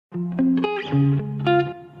Hey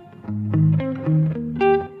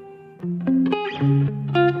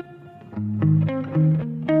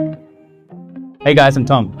guys, I'm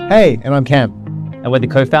Tom. Hey, and I'm Cam. And we're the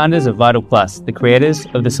co-founders of Vital Plus, the creators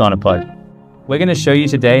of the SaunaPod. We're going to show you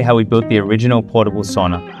today how we built the original portable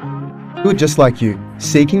sauna. We were just like you,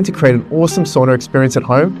 seeking to create an awesome sauna experience at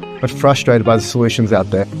home, but frustrated by the solutions out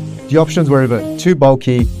there. The options were either too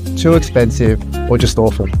bulky, too expensive, or just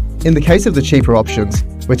awful. In the case of the cheaper options,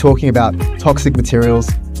 we're talking about toxic materials,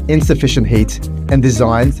 insufficient heat, and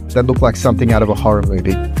designs that look like something out of a horror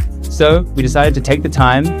movie. So we decided to take the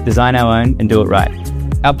time, design our own, and do it right.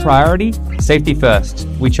 Our priority? Safety first.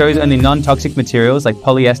 We chose only non-toxic materials like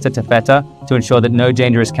polyester taffeta to ensure that no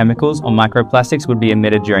dangerous chemicals or microplastics would be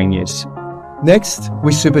emitted during use. Next,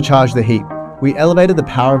 we supercharged the heat. We elevated the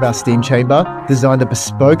power of our steam chamber, designed a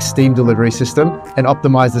bespoke steam delivery system, and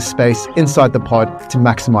optimized the space inside the pod to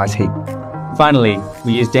maximize heat. Finally,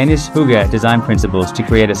 we used Danish Hygge design principles to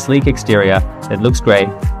create a sleek exterior that looks great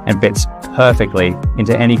and fits perfectly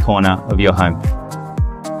into any corner of your home.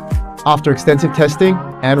 After extensive testing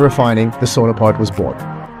and refining, the SaunaPod was born.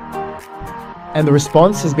 And the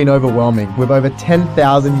response has been overwhelming, with over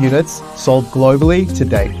 10,000 units sold globally to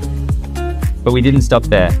date. But we didn't stop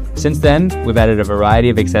there. Since then, we've added a variety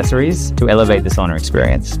of accessories to elevate the sauna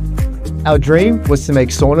experience. Our dream was to make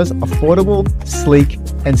saunas affordable, sleek,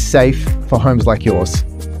 and safe for homes like yours.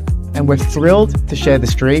 And we're thrilled to share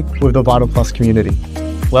this dream with the Vital Plus community.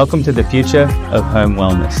 Welcome to the future of home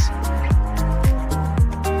wellness.